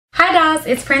Hi dolls,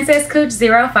 it's Princess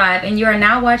Cooch05 and you are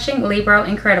now watching Libro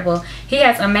Incredible. He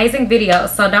has amazing videos,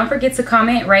 so don't forget to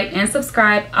comment, rate, and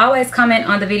subscribe. Always comment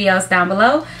on the videos down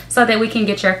below so that we can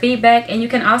get your feedback, and you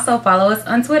can also follow us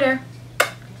on Twitter.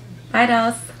 Bye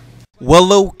dolls.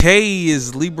 Well, okay,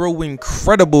 is Libro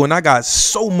Incredible, and I got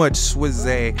so much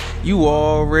Swizzy. You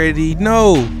already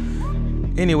know.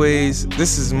 Anyways,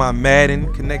 this is my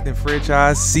Madden Connecting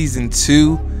Franchise Season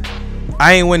 2.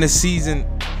 I ain't win the season,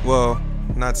 well,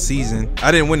 not season. I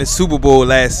didn't win the Super Bowl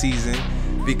last season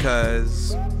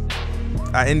because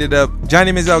I ended up,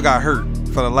 Johnny Manziel got hurt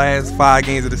for the last 5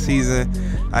 games of the season.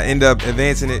 I ended up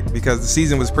advancing it because the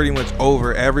season was pretty much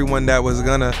over. Everyone that was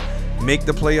gonna make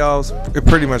the playoffs, it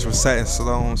pretty much was set in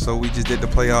stone. So we just did the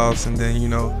playoffs, and then, you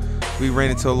know, we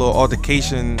ran into a little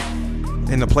altercation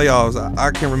in the playoffs.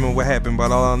 I can't remember what happened,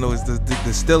 but all I know is the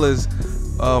Steelers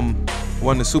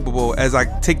won the Super Bowl as I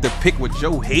take the pick with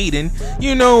Joe Hayden.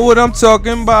 You know what I'm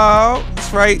talking about.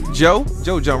 That's right, Joe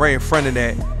jumped right in front of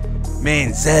that.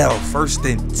 Manziel,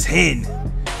 1st and 10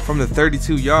 from the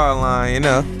 32-yard line. You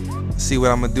know, see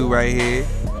what I'm gonna do right here.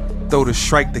 Throw the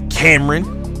strike to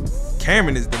Cameron.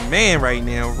 Cameron is the man right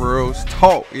now, bro.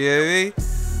 Talk, yeah.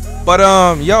 But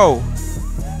yo,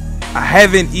 I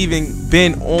haven't even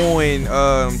been on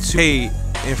 2K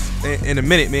in a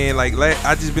minute, man. Like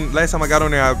last time I got on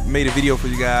there, I made a video for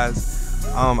you guys.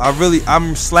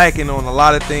 I'm slacking on a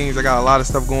lot of things. I got a lot of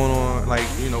stuff going on, like,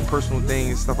 you know, personal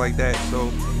things, stuff like that.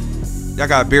 So y'all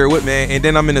gotta bear with, man. And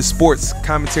then I'm in the sports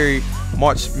commentary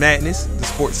March Madness, the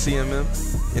sports CMM.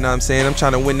 You know what I'm saying? I'm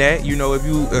trying to win that. You know, if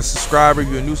you a subscriber, if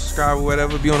you're a new subscriber,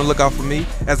 whatever, be on the lookout for me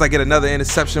as I get another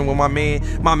interception with my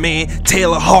man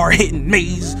Taylor hard-hitting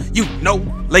Mays. You know,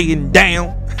 laying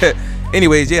down.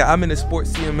 Anyways, yeah, I'm in the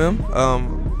sports CMM.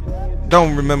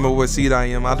 Don't remember what seed I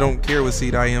am. I don't care what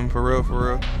seed I am, for real.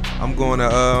 I'm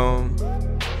gonna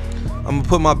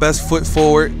put my best foot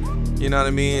forward. You know what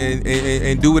I mean,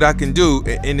 and do what I can do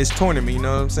in this tournament. You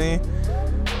know what I'm saying?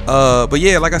 But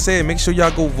yeah, like I said, make sure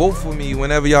y'all go vote for me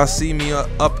whenever y'all see me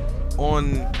up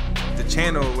on the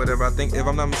channel or whatever. I think, if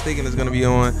I'm not mistaken, it's gonna be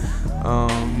on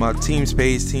my team's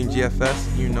page, Team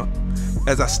GFS. You know,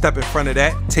 as I step in front of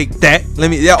that, take that.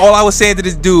 All I was saying to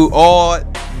this dude all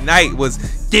night was,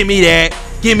 give me that,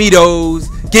 give me those,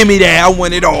 give me that. I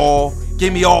want it all.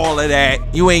 Give me all of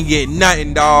that. You ain't getting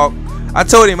nothing, dog. I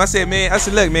told him, I said,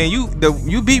 look, man, you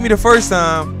beat me the first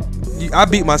time. I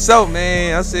beat myself,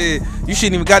 man. I said, you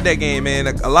shouldn't even got that game, man.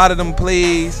 Like, a lot of them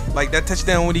plays, like that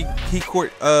touchdown when he caught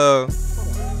a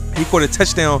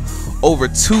touchdown over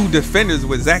 2 defenders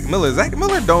with Zach Miller. Zach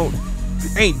Miller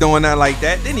ain't doing that like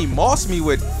that. Then he mossed me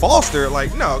with Foster.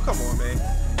 Like, no, come on, man.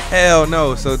 Hell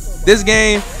no. So this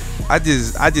game, I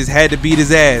just had to beat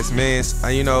his ass, man.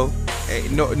 You know,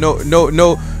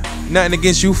 no, nothing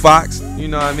against you, Fox. You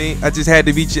know what I mean? I just had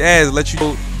to beat your ass, let you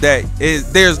know that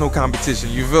there's no competition.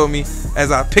 You feel me?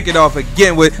 As I pick it off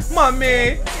again with my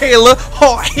man Taylor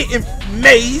hard-hitting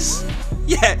Mays.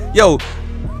 Yeah, yo.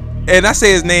 And I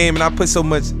say his name and I put so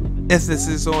much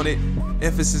emphasis on it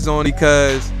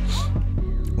because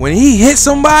when he hit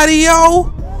somebody,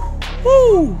 yo,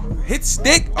 woo, hit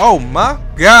stick, oh my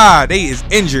God, they is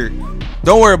injured.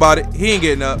 Don't worry about it. He ain't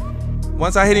getting up.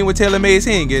 Once I hit him with Taylor Mays,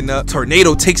 he ain't getting up.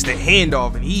 Tornado takes the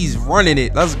handoff and he's running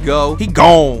it. Let's go. He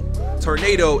gone.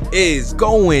 Tornado is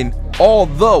going all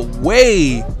the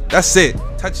way. That's it.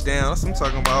 Touchdown. That's what I'm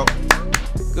talking about.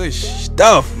 Good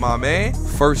stuff, my man.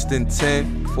 1st and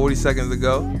 10, 40 seconds to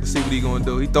go. Let's see what he gonna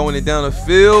do. He throwing it down the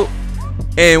field.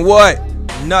 And what?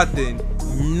 Nothing.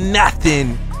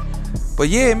 But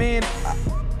yeah, man,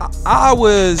 I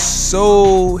was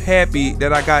so happy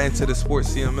that I got into the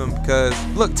sports CMM because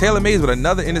look, Taylor Mays with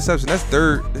another interception. That's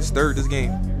third this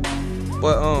game.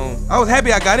 But I was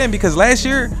happy I got in because last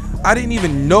year I didn't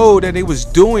even know that they was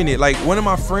doing it. Like, one of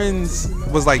my friends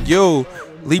was like, yo,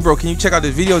 Libro, can you check out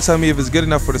this video, tell me if it's good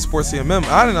enough for the sports CMM?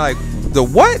 I didn't like, the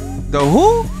what? The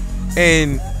who?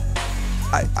 And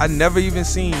I never even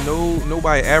seen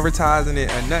nobody advertising it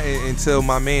or nothing until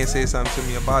my man said something to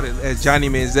me about it. As Johnny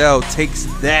Manziel takes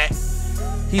that,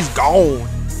 he's gone.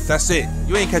 That's it.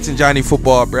 You ain't catching Johnny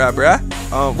football, bruh.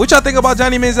 What y'all think about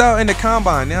Johnny Manziel in the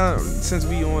combine? Now, since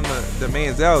we on the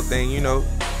Manziel thing, you know,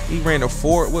 he ran a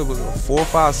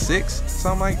 4.56,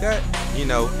 something like that. You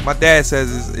know, my dad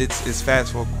says it's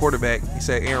fast for a quarterback. He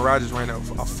said Aaron Rodgers ran a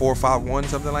 4.51,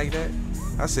 something like that.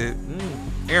 I said,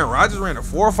 Aaron Rodgers ran a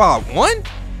 4.51?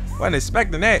 Wasn't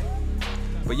expecting that.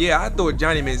 But yeah, I thought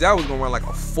Johnny Manziel was gonna run like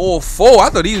a 4.4. I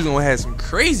thought he was gonna have some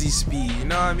crazy speed. You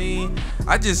know what I mean?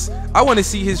 I want to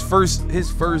see his first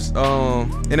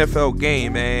NFL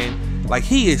game, man. Like,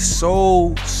 he is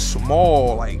so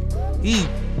small. Like, he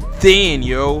thin,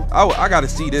 yo. I gotta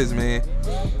see this, man.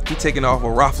 He taking off a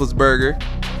Roethlisberger.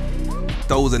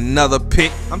 Throws another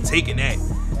pick. I'm taking that.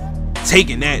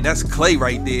 Taking that. That's Clay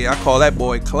right there. I call that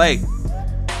boy Clay.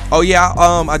 Oh yeah,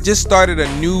 I just started a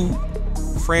new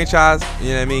franchise. You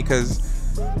know what I mean? Cause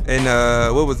in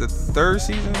what was it, the third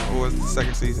season or was it the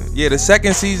second season? Yeah, the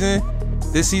second season.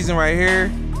 This season right here,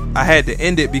 I had to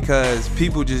end it because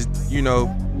people just, you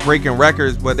know, breaking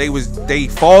records, but they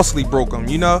falsely broke them.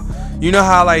 You know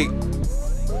how like,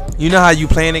 you know how you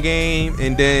playing a game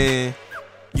and then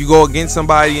you go against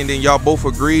somebody and then y'all both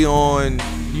agree on,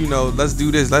 you know, let's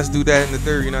do this, let's do that in the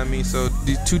third. You know what I mean? So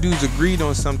these two dudes agreed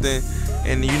on something,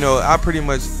 and you know, I pretty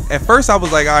much at first I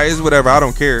was like, all right, it's whatever, I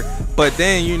don't care. But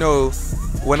then, you know,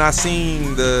 when I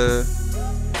seen the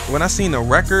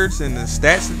records and the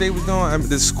stats that they was doing, I mean,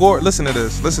 the score. Listen to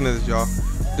this, y'all.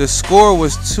 The score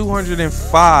was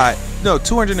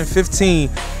 215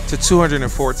 to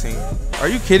 214. Are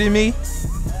you kidding me?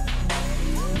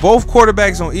 Both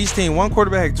quarterbacks on each team. One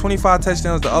quarterback had 25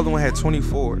 touchdowns. The other one had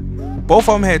 24. Both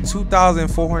of them had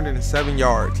 2,407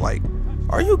 yards. Like,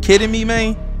 are you kidding me,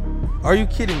 man? Are you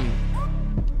kidding me?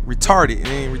 Retarded,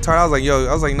 man. Retarded. I was like, yo.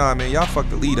 I was like, nah, man. Y'all fucked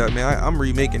the lead up, man. I'm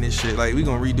remaking this shit. Like, we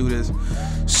gonna redo this.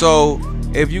 So,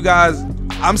 if you guys,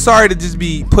 I'm sorry to just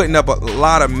be putting up a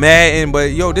lot of Madden, but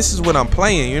yo, this is what I'm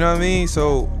playing. You know what I mean?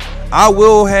 So, I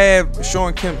will have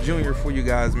Sean Kemp Jr. for you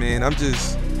guys, man. I'm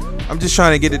just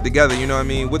trying to get it together, you know what I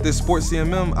mean? With this sports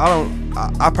CMM,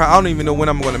 I don't even know when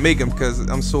I'm going to make them because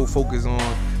I'm so focused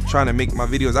on trying to make my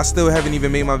videos. I still haven't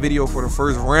even made my video for the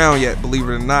first round yet, believe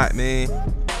it or not, man.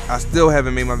 I still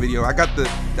haven't made my video. I got the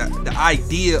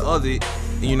idea of it,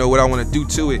 and you know what I want to do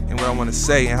to it and what I want to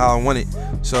say and how I want it.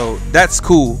 So that's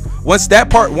cool. Once that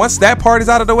part is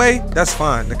out of the way, that's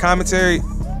fine. The commentary,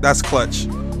 that's clutch.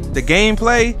 The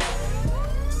gameplay,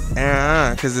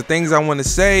 because the things I want to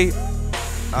say,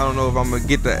 I don't know if I'm gonna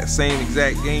get that same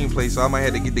exact gameplay, so I might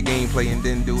have to get the gameplay and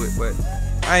then do it. But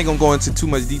I ain't gonna go into too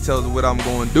much details of what I'm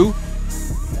gonna do.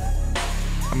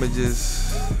 I'm gonna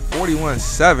just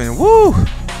 41-7. Woo!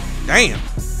 Damn.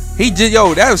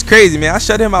 Yo, that was crazy, man. I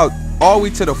shut him out all the way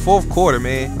to the fourth quarter,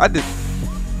 man. I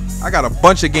got a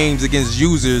bunch of games against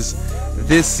users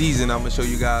this season. I'm gonna show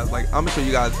you guys. Like, I'm gonna show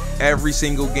you guys every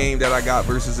single game that I got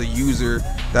versus a user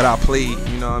that I played.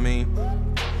 You know what I mean?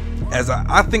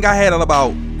 I think I had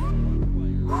about,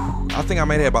 I think I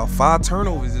might have about 5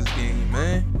 turnovers this game,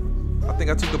 man. I think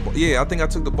I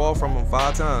took the ball from him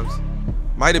 5 times.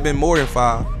 Might have been more than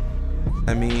 5.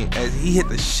 I mean, as he hit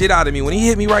the shit out of me. When he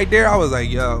hit me right there, I was like,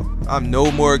 yo, I'm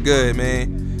no more good,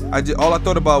 man. All I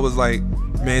thought about was like,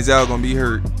 man, Zal gonna be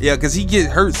hurt. Yeah, because he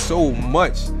gets hurt so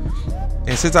much.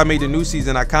 And since I made the new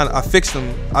season, I fixed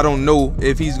him. I don't know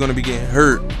if he's gonna be getting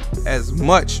hurt as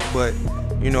much, but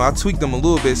you know, I tweaked him a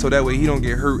little bit so that way he don't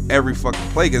get hurt every fucking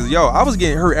play. Because, yo, I was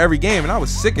getting hurt every game, and I was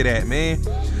sick of that, man.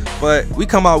 But we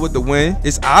come out with the win.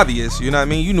 It's obvious, you know what I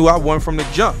mean? You knew I won from the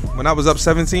jump. When I was up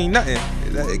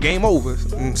 17-0, game over.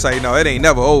 Say, no, it ain't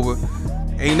never over.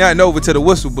 Ain't nothing over till the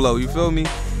whistle blow, you feel me?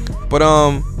 But,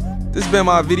 this has been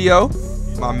my video.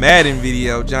 My Madden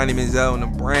video, Johnny Manziel and the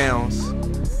Browns.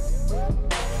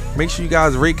 Make sure you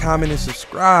guys rate, comment, and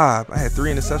subscribe. I had 3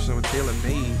 interceptions with Taylor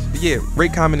Mays. But yeah,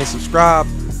 rate, comment, and subscribe.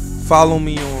 Follow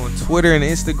me on Twitter and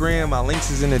Instagram. My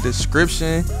links is in the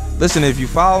description. Listen, if you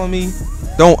follow me,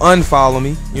 don't unfollow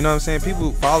me. You know what I'm saying?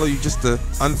 People follow you just to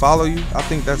unfollow you. I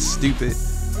think that's stupid,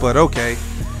 but okay.